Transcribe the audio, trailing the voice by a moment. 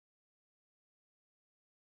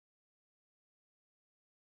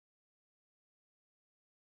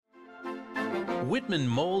Wittmann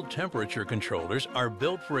mold temperature controllers are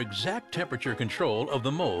built for exact temperature control of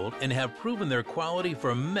the mold and have proven their quality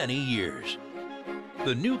for many years.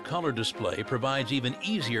 The new color display provides even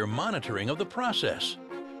easier monitoring of the process.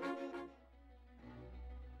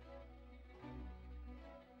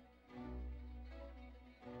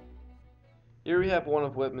 Here we have one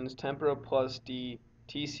of Wittmann's TEMPRO Plus D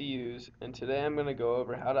TCUs, and today I'm going to go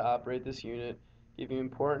over how to operate this unit, give you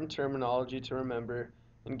important terminology to remember,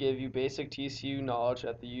 and give you basic TCU knowledge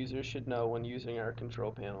that the user should know when using our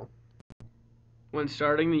control panel. When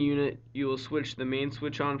starting the unit, you will switch the main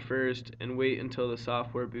switch on first and wait until the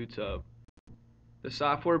software boots up. The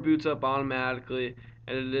software boots up automatically,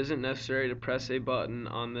 and it isn't necessary to press a button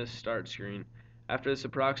on this start screen. After this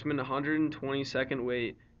approximate 120-second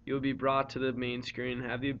wait, you will be brought to the main screen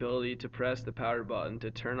and have the ability to press the power button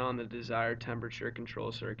to turn on the desired temperature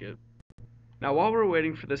control circuit. Now while we're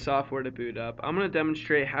waiting for the software to boot up, I'm going to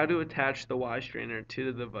demonstrate how to attach the Y strainer to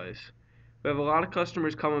the device. We have a lot of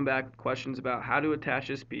customers coming back with questions about how to attach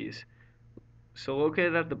this piece. So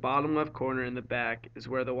located at the bottom left corner in the back is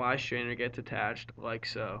where the Y strainer gets attached, like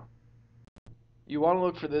so. You want to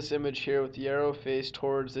look for this image here with the arrow faced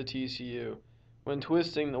towards the TCU. When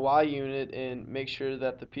twisting the Y unit in, make sure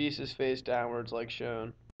that the piece is faced downwards like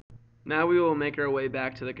shown. Now we will make our way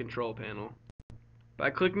back to the control panel.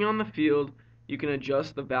 By clicking on the field, you can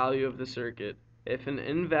adjust the value of the circuit. If an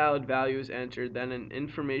invalid value is entered, then an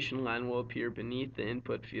information line will appear beneath the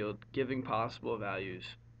input field, giving possible values.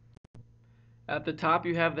 At the top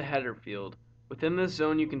you have the header field. Within this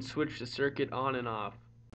zone you can switch the circuit on and off.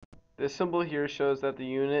 This symbol here shows that the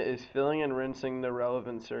unit is filling and rinsing the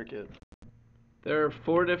relevant circuit. There are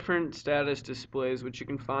 4 different status displays which you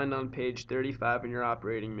can find on page 35 in your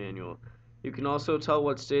operating manual. You can also tell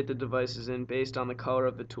what state the device is in based on the color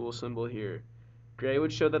of the tool symbol here. Gray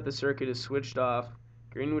would show that the circuit is switched off,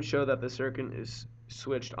 green would show that the circuit is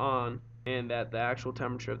switched on, and that the actual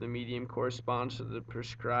temperature of the medium corresponds to the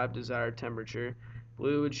prescribed desired temperature.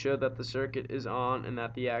 Blue would show that the circuit is on and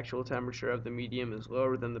that the actual temperature of the medium is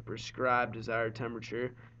lower than the prescribed desired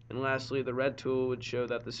temperature. And lastly, the red tool would show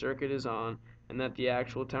that the circuit is on and that the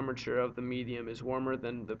actual temperature of the medium is warmer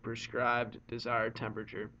than the prescribed desired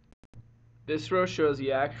temperature. This row shows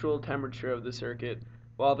the actual temperature of the circuit,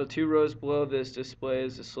 while the 2 rows below this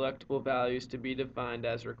displays the selectable values to be defined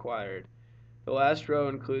as required. The last row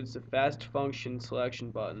includes the fast function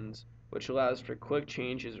selection buttons, which allows for quick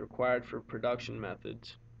changes required for production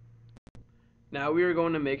methods. Now we are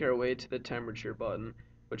going to make our way to the temperature button,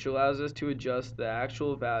 which allows us to adjust the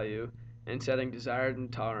actual value and setting desired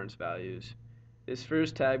and tolerance values. This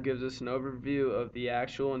first tab gives us an overview of the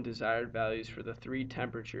actual and desired values for the 3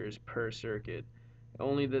 temperatures per circuit.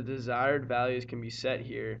 Only the desired values can be set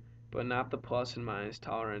here, but not the plus and minus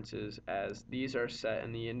tolerances, as these are set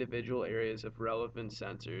in the individual areas of relevant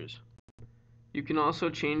sensors. You can also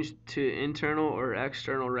change to internal or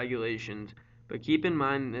external regulations, but keep in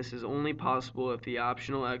mind this is only possible if the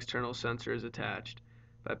optional external sensor is attached.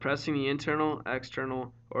 By pressing the internal,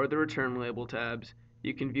 external, or the return label tabs,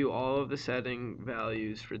 you can view all of the setting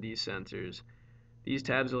values for these sensors. These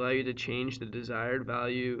tabs allow you to change the desired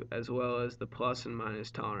value as well as the plus and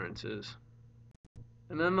minus tolerances.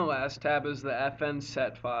 And then the last tab is the FN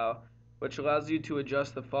set file, which allows you to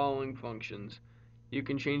adjust the following functions. You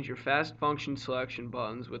can change your fast function selection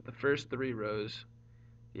buttons with the first 3 rows.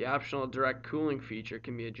 The optional direct cooling feature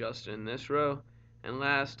can be adjusted in this row. And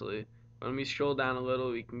lastly, when we scroll down a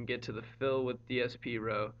little, we can get to the fill with DSP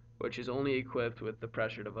row, which is only equipped with the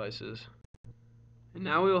pressure devices. And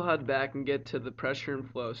now we will head back and get to the pressure and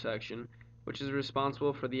flow section, which is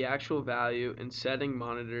responsible for the actual value and setting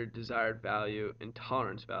monitored desired value and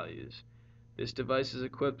tolerance values. This device is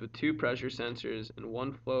equipped with 2 pressure sensors and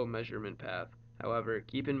 1 flow measurement path. However,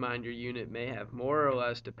 keep in mind your unit may have more or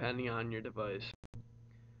less depending on your device.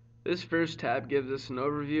 This first tab gives us an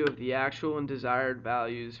overview of the actual and desired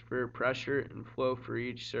values for pressure and flow for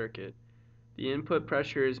each circuit. The input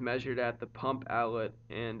pressure is measured at the pump outlet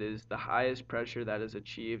and is the highest pressure that is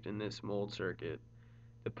achieved in this mold circuit.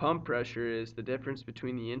 The pump pressure is the difference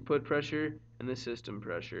between the input pressure and the system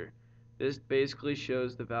pressure. This basically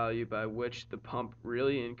shows the value by which the pump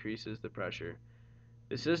really increases the pressure.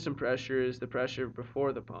 The system pressure is the pressure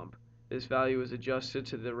before the pump. This value is adjusted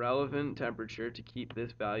to the relevant temperature to keep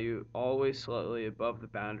this value always slightly above the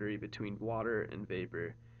boundary between water and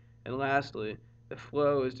vapor. And lastly, the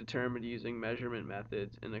flow is determined using measurement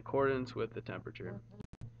methods in accordance with the temperature.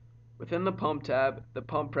 Within the pump tab, the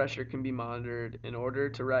pump pressure can be monitored in order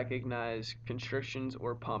to recognize constrictions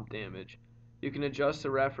or pump damage. You can adjust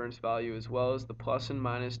the reference value as well as the plus and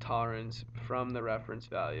minus tolerance from the reference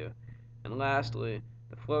value. And lastly,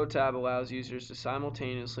 The Flow tab allows users to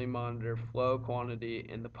simultaneously monitor flow quantity,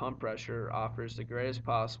 and the pump pressure offers the greatest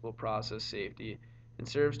possible process safety and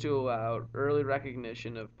serves to allow early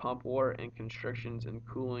recognition of pump wart and constrictions in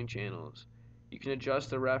cooling channels. You can adjust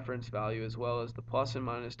the reference value as well as the plus and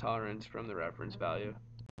minus tolerance from the reference value.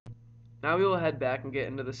 Now we will head back and get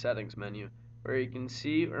into the settings menu, where you can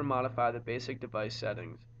see or modify the basic device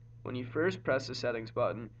settings. When you first press the settings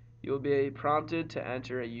button, you will be prompted to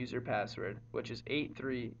enter a user password, which is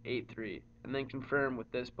 8383, and then confirm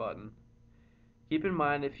with this button. Keep in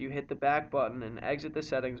mind, if you hit the back button and exit the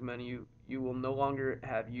settings menu, you will no longer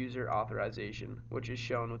have user authorization, which is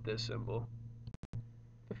shown with this symbol.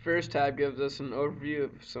 The first tab gives us an overview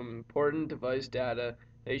of some important device data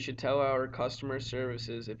that you should tell our customer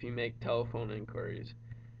services if you make telephone inquiries.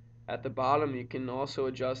 At the bottom, you can also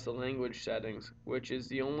adjust the language settings, which is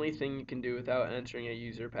the only thing you can do without entering a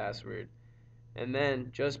user password. And then,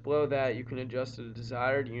 just below that, you can adjust the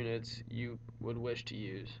desired units you would wish to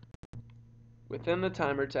use. Within the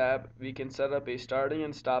Timer tab, we can set up a starting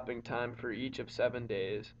and stopping time for each of 7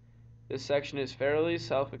 days. This section is fairly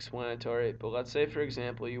self-explanatory, but let's say for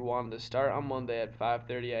example you wanted to start on Monday at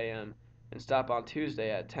 5:30 a.m. and stop on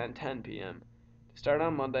Tuesday at 10:10 p.m. To start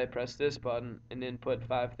on Monday, press this button and input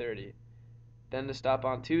 5:30. Then to stop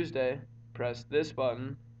on Tuesday, press this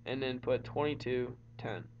button and input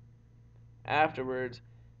 22:10. Afterwards,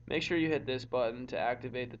 make sure you hit this button to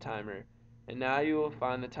activate the timer, and now you will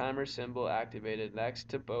find the timer symbol activated next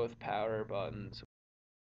to both power buttons.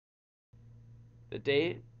 The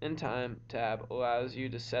Date and Time tab allows you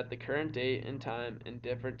to set the current date and time in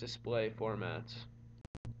different display formats.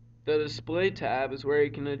 The Display tab is where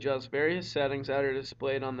you can adjust various settings that are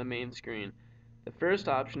displayed on the main screen. The first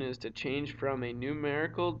option is to change from a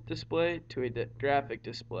numerical display to a graphic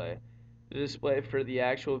display. The display for the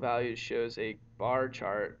actual values shows a bar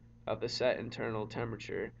chart of the set internal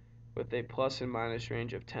temperature with a plus and minus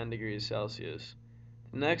range of 10 degrees Celsius.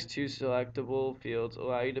 The next two selectable fields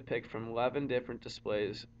allow you to pick from 11 different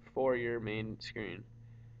displays for your main screen.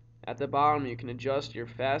 At the bottom, you can adjust your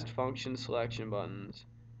fast function selection buttons.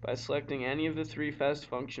 By selecting any of the 3 fast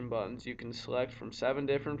function buttons, you can select from 7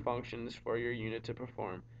 different functions for your unit to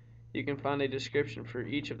perform. You can find a description for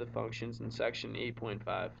each of the functions in section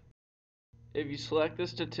 8.5. If you select the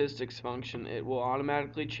statistics function, it will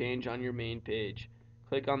automatically change on your main page.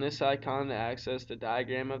 Click on this icon to access the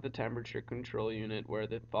diagram of the temperature control unit where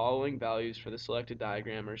the following values for the selected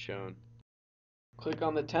diagram are shown. Click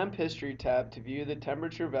on the Temp History tab to view the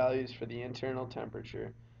temperature values for the internal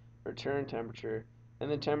temperature, return temperature,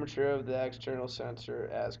 and the temperature of the external sensor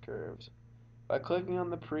as curves. By clicking on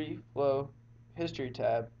the Pre-Flow History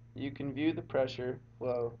tab, you can view the pressure,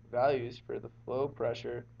 flow, values for the flow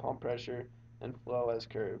pressure, pump pressure, and flow as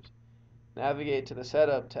curves. Navigate to the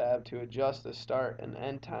Setup tab to adjust the start and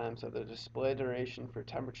end times of the display duration for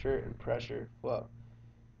temperature and pressure flow.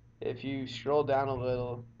 If you scroll down a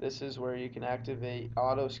little, this is where you can activate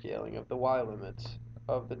auto scaling of the Y limits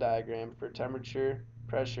of the diagram for temperature,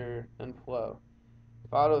 pressure, and flow.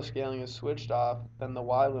 If auto scaling is switched off, then the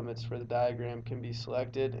Y limits for the diagram can be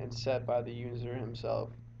selected and set by the user himself.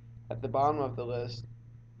 At the bottom of the list,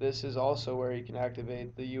 this is also where you can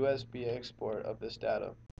activate the USB export of this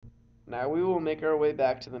data. Now we will make our way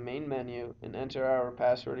back to the main menu and enter our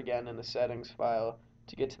password again in the settings file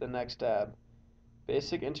to get to the next tab.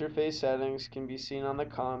 Basic interface settings can be seen on the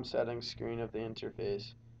COM settings screen of the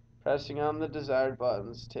interface. Pressing on the desired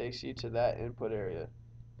buttons takes you to that input area.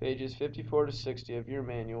 Pages 54 to 60 of your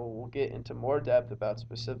manual will get into more depth about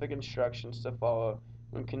specific instructions to follow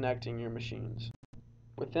when connecting your machines.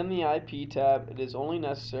 Within the IP tab, it is only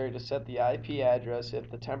necessary to set the IP address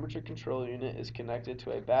if the temperature control unit is connected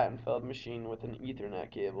to a Battenfeld machine with an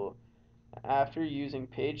Ethernet cable. After using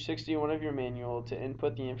page 61 of your manual to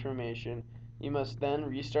input the information, you must then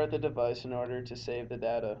restart the device in order to save the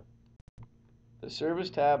data. The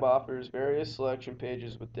Service tab offers various selection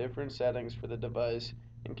pages with different settings for the device,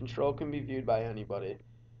 and control can be viewed by anybody.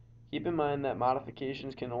 Keep in mind that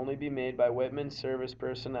modifications can only be made by Wittmann service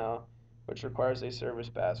personnel, which requires a service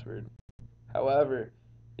password. However,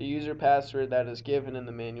 the user password that is given in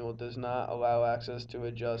the manual does not allow access to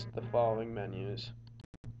adjust the following menus.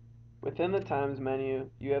 Within the Times menu,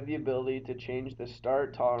 you have the ability to change the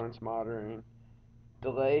start tolerance monitoring,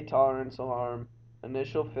 delay tolerance alarm,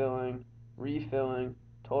 initial filling, refilling,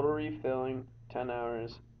 total refilling 10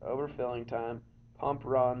 hours, overfilling time, pump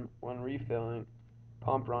run when refilling,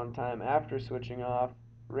 pump run time after switching off,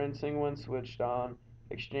 rinsing when switched on,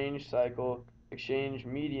 exchange cycle, exchange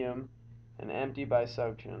medium, and empty by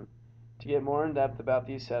suction. To get more in depth about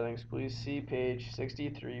these settings, please see page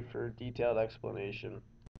 63 for detailed explanation.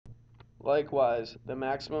 Likewise, the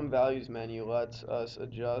maximum values menu lets us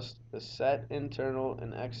adjust the set internal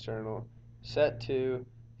and external, set to,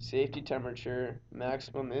 safety temperature,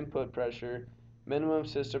 maximum input pressure, minimum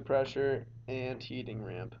system pressure, and heating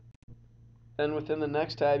ramp. Then within the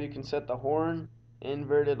next tab you can set the horn,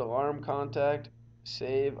 inverted alarm contact,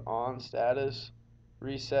 save on status,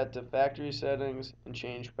 reset to factory settings, and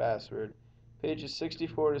change password. Pages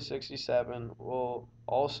 64 to 67 will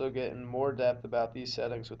also get in more depth about these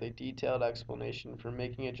settings with a detailed explanation for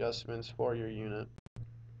making adjustments for your unit.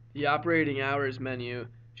 The operating hours menu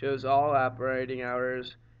shows all operating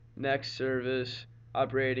hours, next service,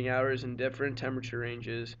 operating hours in different temperature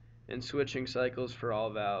ranges, and switching cycles for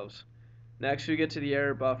all valves. Next we get to the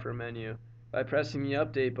error buffer menu. By pressing the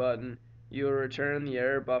update button, you will return the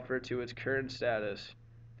error buffer to its current status.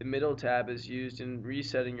 The middle tab is used in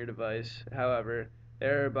resetting your device. However, the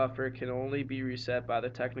error buffer can only be reset by the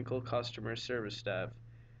technical customer service staff.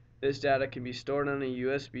 This data can be stored on a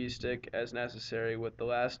USB stick as necessary with the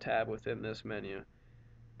last tab within this menu.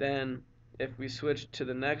 Then, if we switch to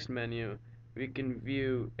the next menu, we can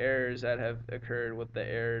view errors that have occurred with the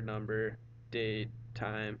error number, date,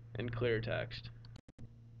 time, and clear text.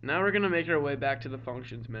 Now we're going to make our way back to the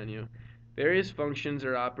functions menu. Various functions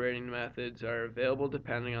or operating methods are available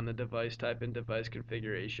depending on the device type and device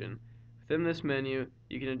configuration. Within this menu,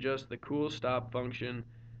 you can adjust the cool stop function,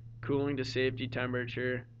 cooling to safety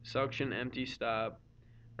temperature, suction empty stop,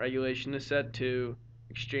 regulation to set to,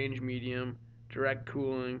 exchange medium, direct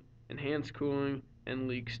cooling, enhanced cooling, and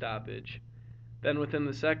leak stoppage. Then within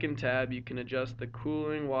the second tab, you can adjust the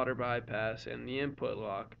cooling water bypass and the input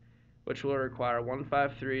lock, which will require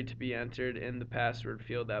 153 to be entered in the password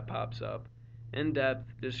field that pops up.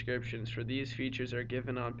 In-depth descriptions for these features are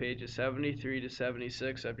given on pages 73 to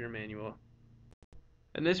 76 of your manual.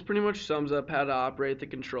 And this pretty much sums up how to operate the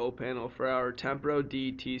control panel for our TEMPRO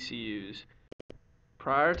D TCUs.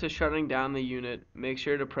 Prior to shutting down the unit, make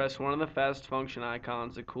sure to press one of the fast function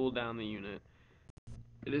icons to cool down the unit.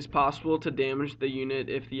 It is possible to damage the unit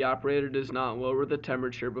if the operator does not lower the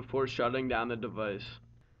temperature before shutting down the device.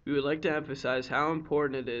 We would like to emphasize how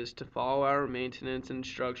important it is to follow our maintenance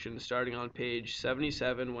instructions starting on page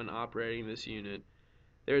 77 when operating this unit.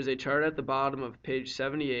 There is a chart at the bottom of page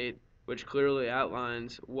 78 which clearly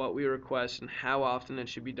outlines what we request and how often it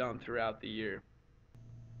should be done throughout the year.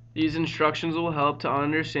 These instructions will help to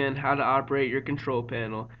understand how to operate your control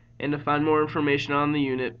panel, and to find more information on the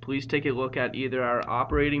unit, please take a look at either our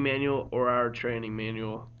operating manual or our training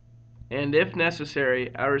manual. And if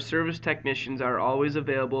necessary, our service technicians are always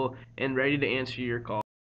available and ready to answer your call.